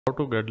How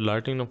to get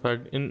lighting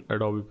effect in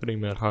Adobe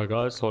Premiere. Hi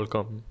guys,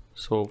 welcome.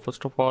 So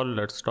first of all,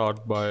 let's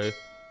start by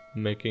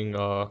making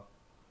a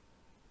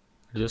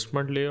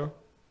adjustment layer.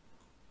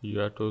 You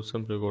have to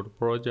simply go to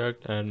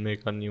project and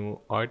make a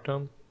new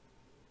item,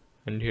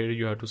 and here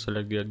you have to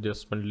select the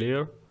adjustment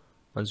layer.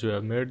 Once you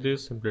have made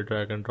this, simply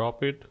drag and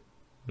drop it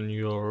on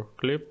your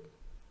clip.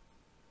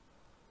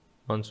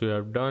 Once you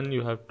have done,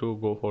 you have to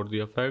go for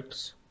the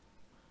effects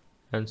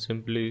and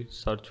simply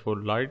search for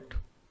light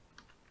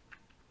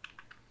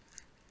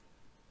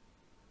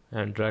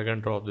and drag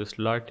and drop this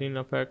lighting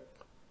effect.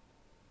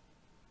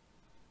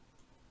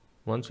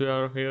 Once you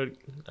are here,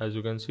 as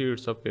you can see,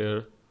 it's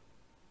appear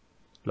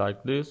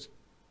like this.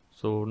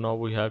 So now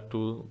we have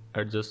to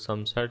adjust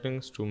some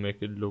settings to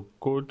make it look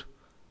good.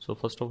 So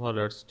first of all,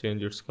 let's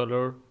change its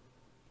color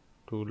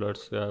to,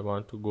 let's say I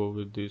want to go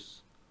with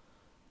this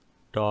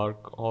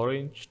dark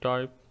orange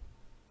type,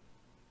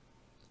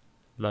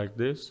 like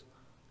this.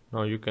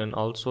 Now you can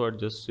also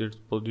adjust its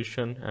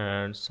position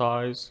and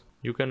size.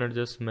 You can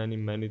adjust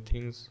many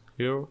things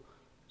here.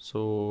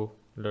 So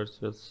let's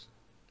just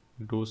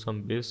do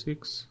some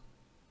basics.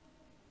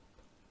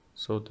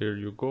 So there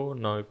you go.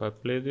 Now if I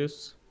play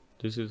this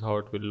is how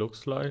it will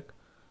looks like.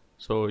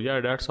 So yeah,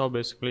 that's how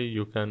basically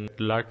you can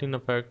lighting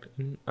effect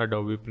in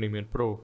Adobe Premiere Pro.